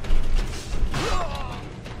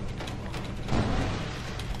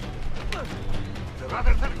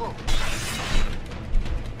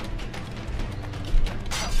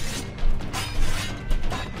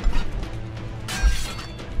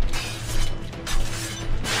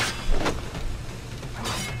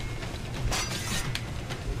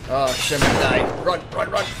 Oh shit, I'm gonna die. Run,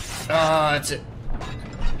 run, run. Ah, that's it.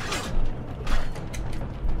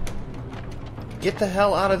 Get the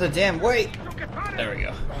hell out of the damn way. There we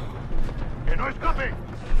go.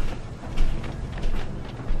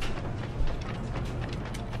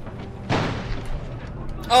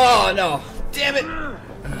 Oh no! Damn it!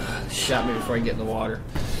 Shot me before I get in the water.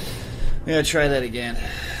 I'm gonna try that again.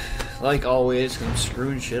 Like always, 'cause I'm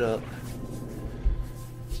screwing shit up.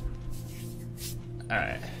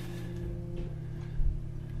 Alright.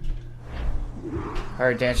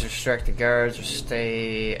 Hard dancers distract the guards or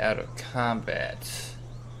stay out of combat.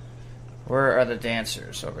 Where are the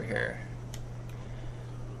dancers? Over here.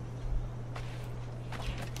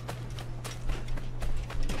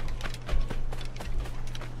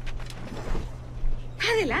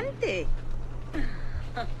 Adelante.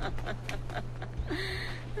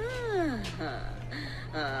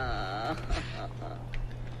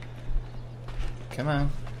 Come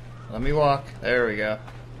on. Let me walk. There we go.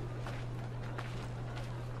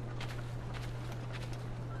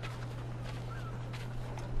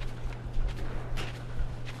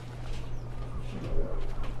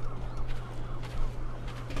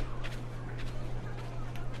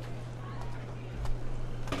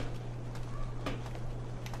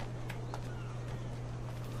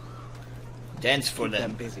 Dance for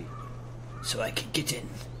them, busy, so I can get in.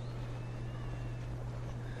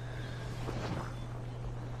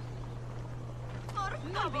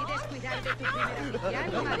 No olvides cuidar de tu primer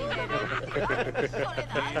oficial, marinero.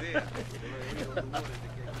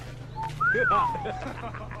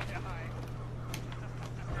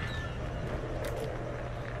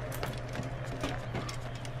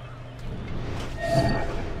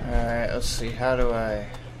 Alright, let's see, how do I...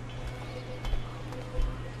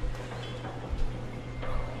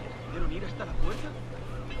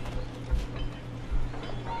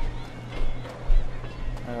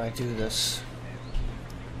 How do I do this?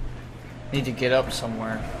 Need to get up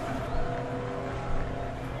somewhere.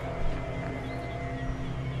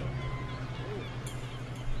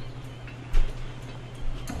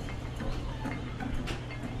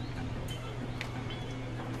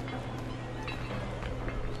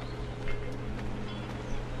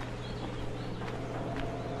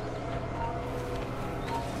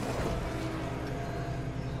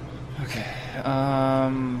 Okay,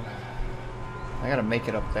 I gotta make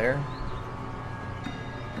it up there.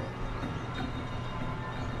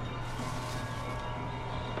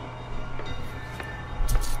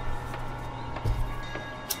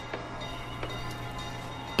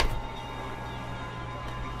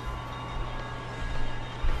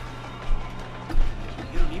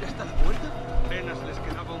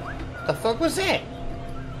 The fuck was that?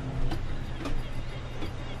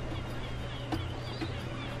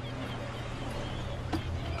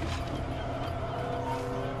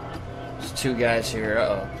 There's two guys here.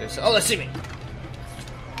 Uh oh. Oh, let's see me.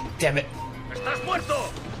 Damn it. ¡Estás muerto!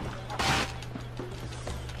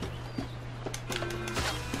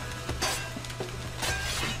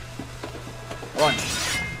 Run.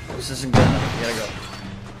 This isn't good enough. We gotta go.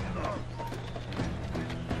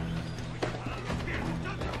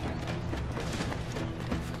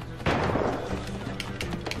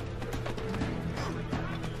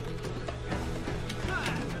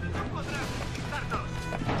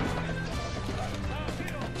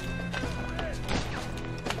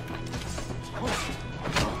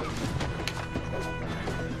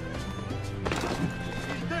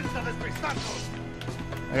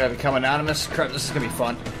 I gotta become anonymous. Crap, this is gonna be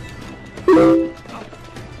fun.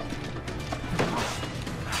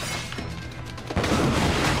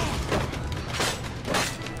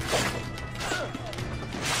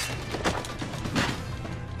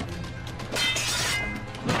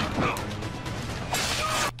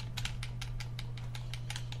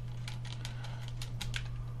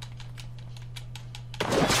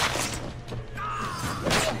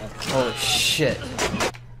 Holy shit.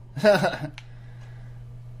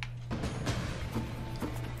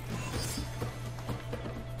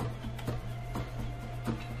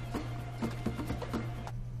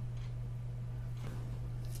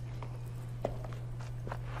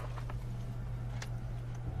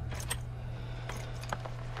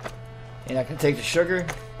 You're not gonna take the sugar?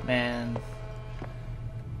 Man.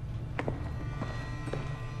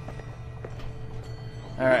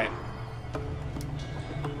 Alright.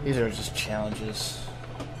 These are just challenges.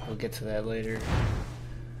 We'll get to that later.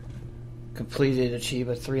 Completed, achieve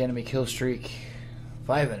a 3 enemy kill streak.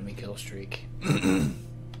 5 enemy kill streak.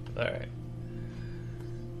 Alright.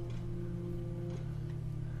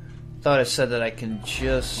 Thought it said that I can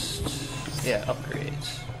just... yeah,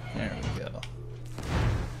 upgrades. There we go.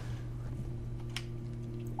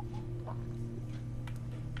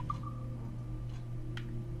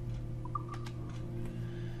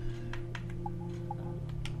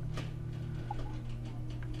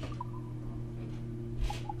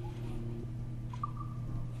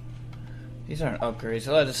 These aren't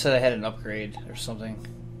upgrades. I just said I had an upgrade or something.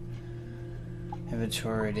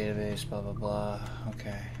 Inventory, database, blah blah blah.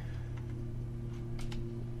 Okay.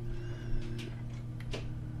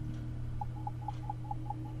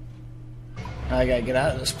 Now I gotta get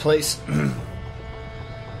out of this place.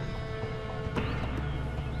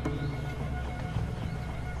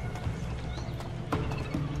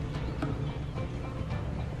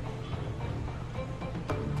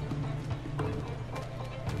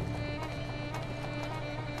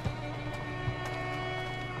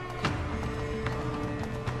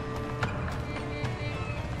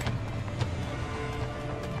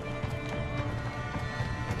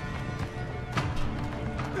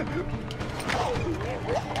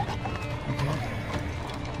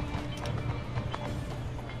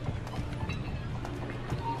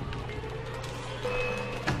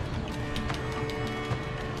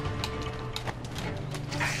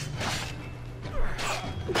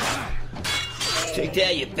 Take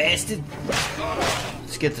that, you bastard!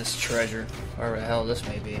 Let's get this treasure, wherever the hell this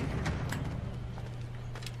may be.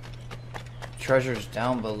 Treasure's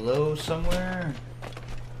down below somewhere.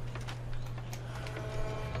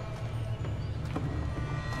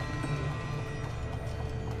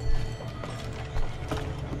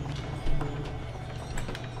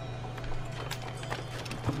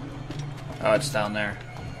 Oh, it's down there.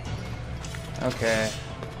 Okay.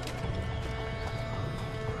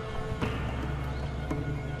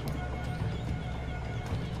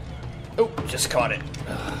 Oh, just caught it.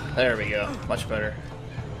 There we go. Much better.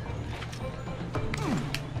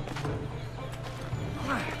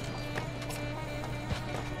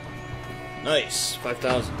 Nice.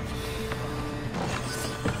 5,000.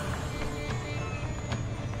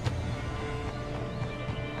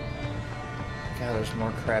 God, there's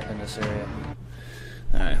more crap in this area.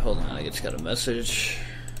 Alright, hold on. I just got a message.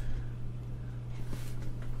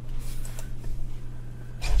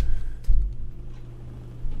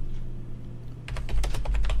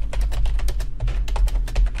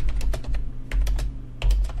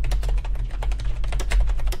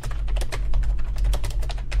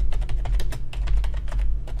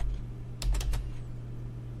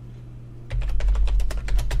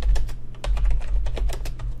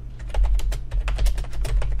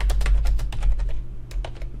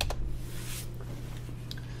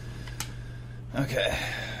 Okay.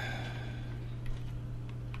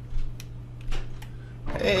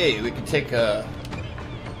 Hey, we can take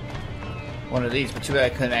one of these, but too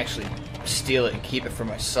bad I couldn't actually steal it and keep it for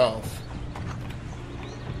myself.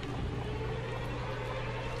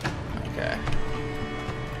 Okay.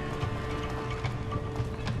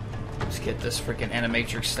 Let's get this freaking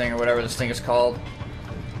animatrix thing or whatever this thing is called.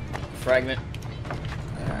 Fragment.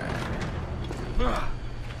 Alright.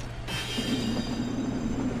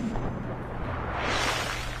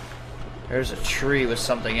 There's a tree with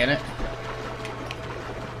something in it.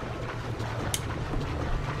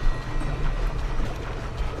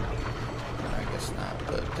 I guess not,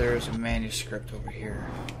 but there's a manuscript over here.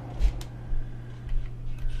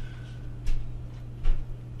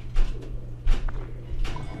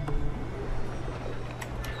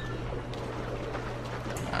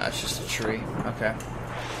 Ah, it's just a tree. Okay.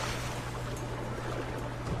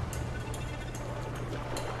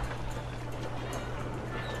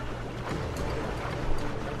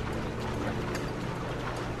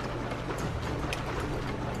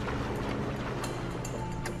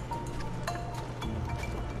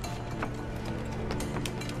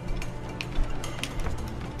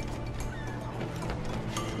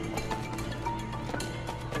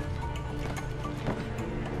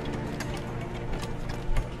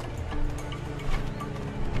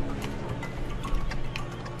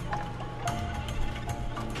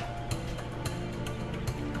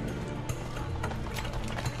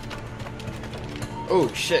 Oh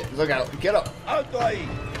shit, look out, get up. Alto ahí.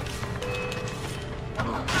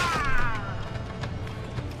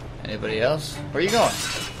 Anybody else? Where are you going?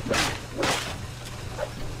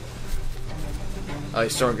 Oh,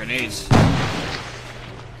 he's throwing grenades.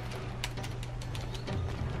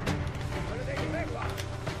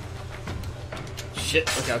 Shit,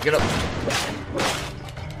 look out, get up.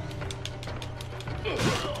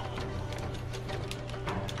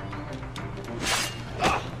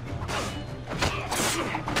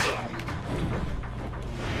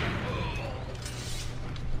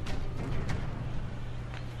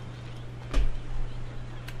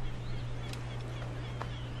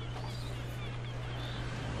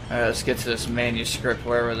 Alright, let's get to this manuscript,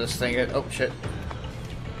 wherever this thing is. Oh, shit.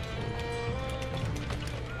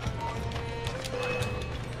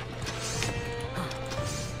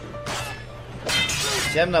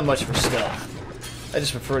 See, I'm not much for stealth. I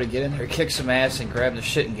just prefer to get in there, kick some ass, and grab the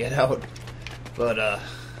shit and get out. But, let's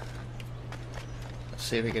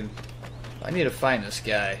see if we can... I need to find this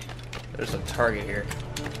guy. There's a target here.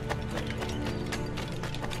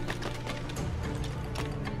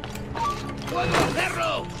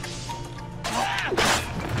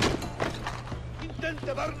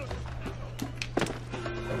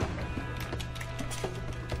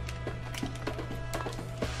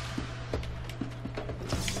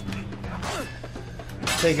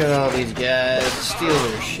 Take out all these guys, steal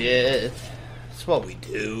their shit. That's what we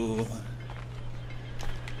do.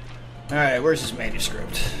 Alright, where's this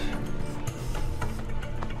manuscript?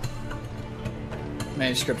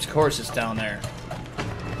 Manuscript's course is down there.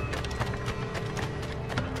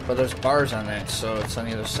 But there's bars on that, so it's on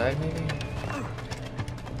the other side maybe?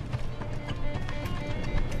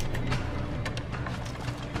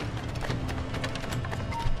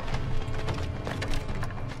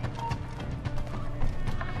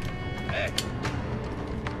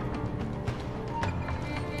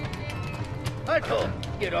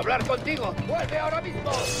 Quiero hablar contigo. Vuelve ahora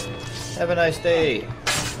mismo. Have a nice day.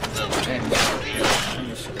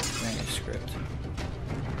 Manuscript.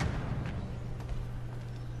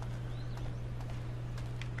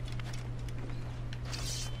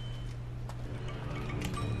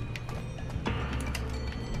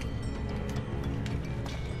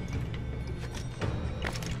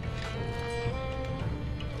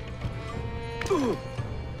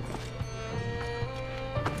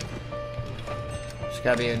 There's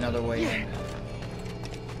gotta be another way in.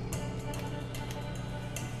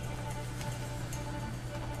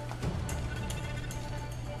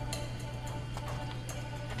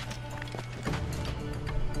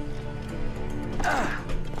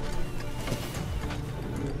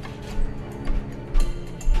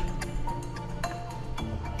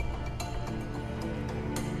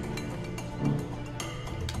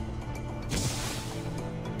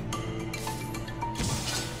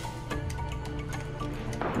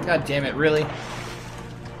 God damn it, really?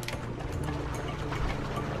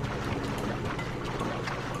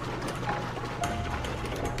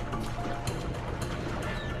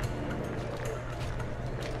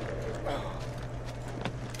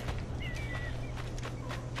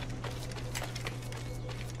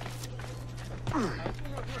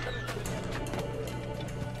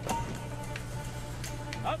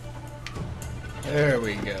 There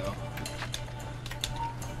we go.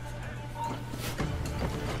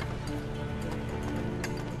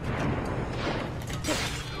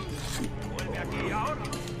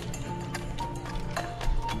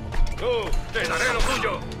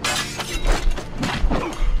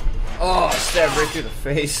 Oh, I stabbed right through the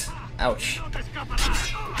face. Ouch.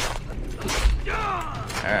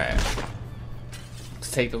 Alright.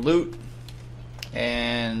 Let's take the loot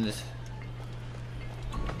and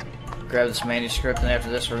grab this manuscript, and after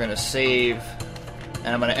this we're going to save, and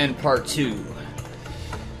I'm going to end part 2.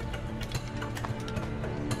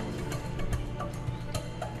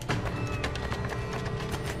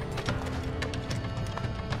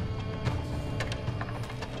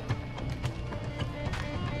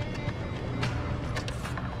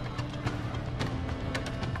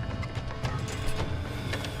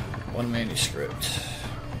 One manuscript.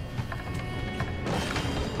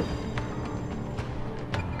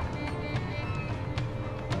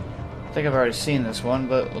 I think I've already seen this one,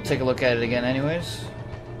 but we'll take a look at it again anyways.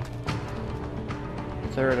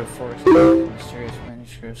 Third of fourth mysterious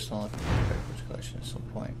manuscripts stolen from the records collection at some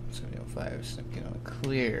point. 705 sneaking on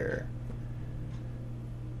clear.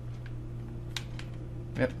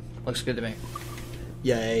 Yep, looks good to me.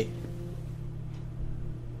 Yay.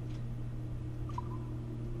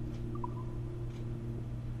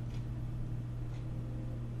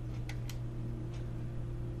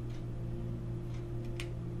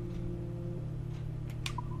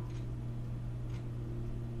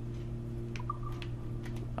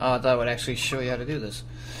 Oh, I thought I would actually show you how to do this.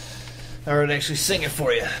 I would actually sing it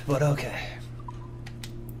for you, but okay.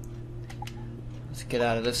 Let's get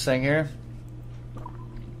out of this thing here.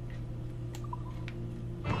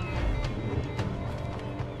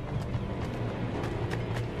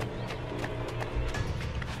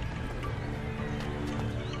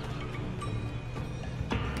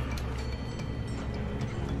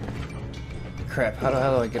 Crap, how the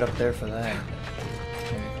hell do I get up there for that?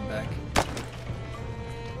 Maybe come back.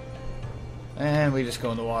 And we just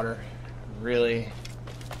go in the water. Really?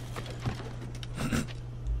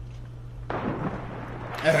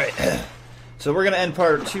 Alright. So we're going to end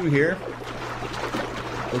part 2 here.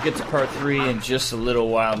 We'll get to part 3 in just a little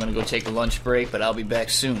while. I'm going to go take a lunch break, but I'll be back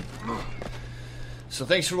soon. So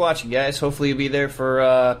thanks for watching, guys. Hopefully you'll be there for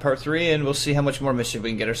part 3, and we'll see how much more mischief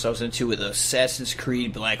we can get ourselves into with Assassin's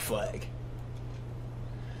Creed Black Flag.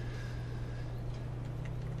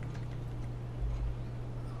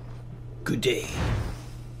 Good day.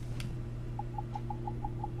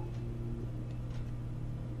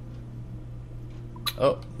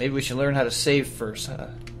 Oh, maybe we should learn how to save first, huh?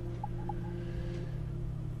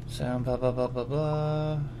 Sound blah blah blah blah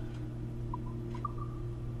blah.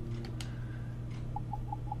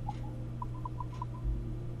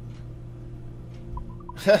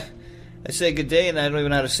 I say good day and I don't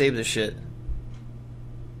even know how to save this shit.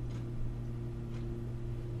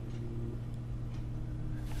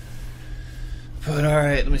 But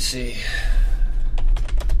alright, let me see.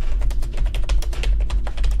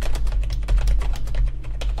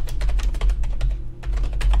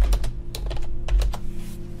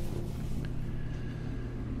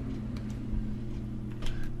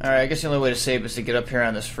 Alright, I guess the only way to save is to get up here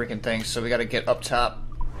on this freaking thing, so we gotta get up top.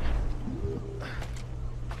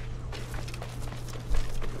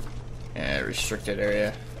 Yeah, restricted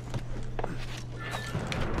area.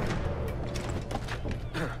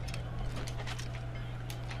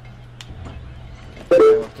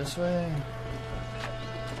 Up this way.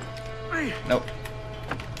 Nope.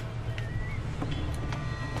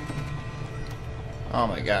 Oh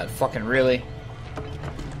my god, fucking really?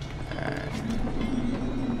 Alright.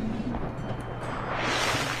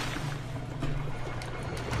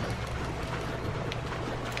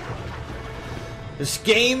 This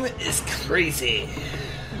game is crazy.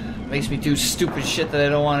 Makes me do stupid shit that I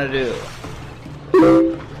don't want to do.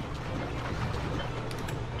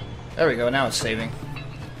 There we go, now it's saving.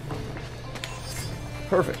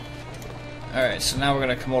 Perfect. Alright, so now we're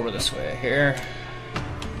going to come over this way here.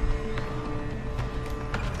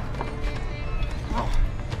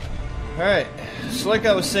 Alright, so like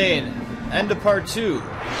I was saying, end of part 2.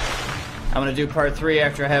 I'm going to do part 3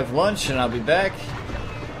 after I have lunch and I'll be back.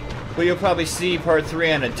 But you'll probably see part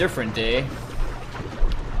 3 on a different day.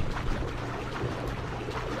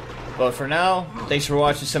 But for now, thanks for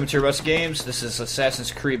watching Cemetery Rust Games. This is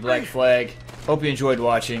Assassin's Creed Black Flag. Hope you enjoyed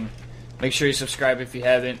watching. Make sure you subscribe if you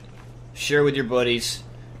haven't. Share with your buddies.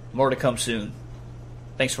 More to come soon.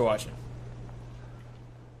 Thanks for watching.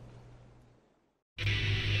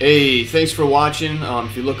 Hey, thanks for watching.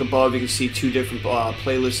 If you look above, you can see 2 different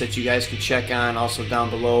playlists that you guys can check on. Also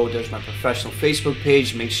down below, there's my professional Facebook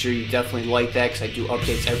page. Make sure you definitely like that because I do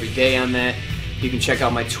updates every day on that. You can check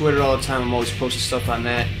out my Twitter all the time. I'm always posting stuff on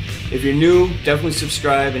that. If you're new, definitely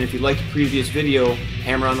subscribe. And if you liked the previous video,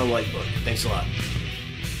 hammer on the like button. Thanks a lot.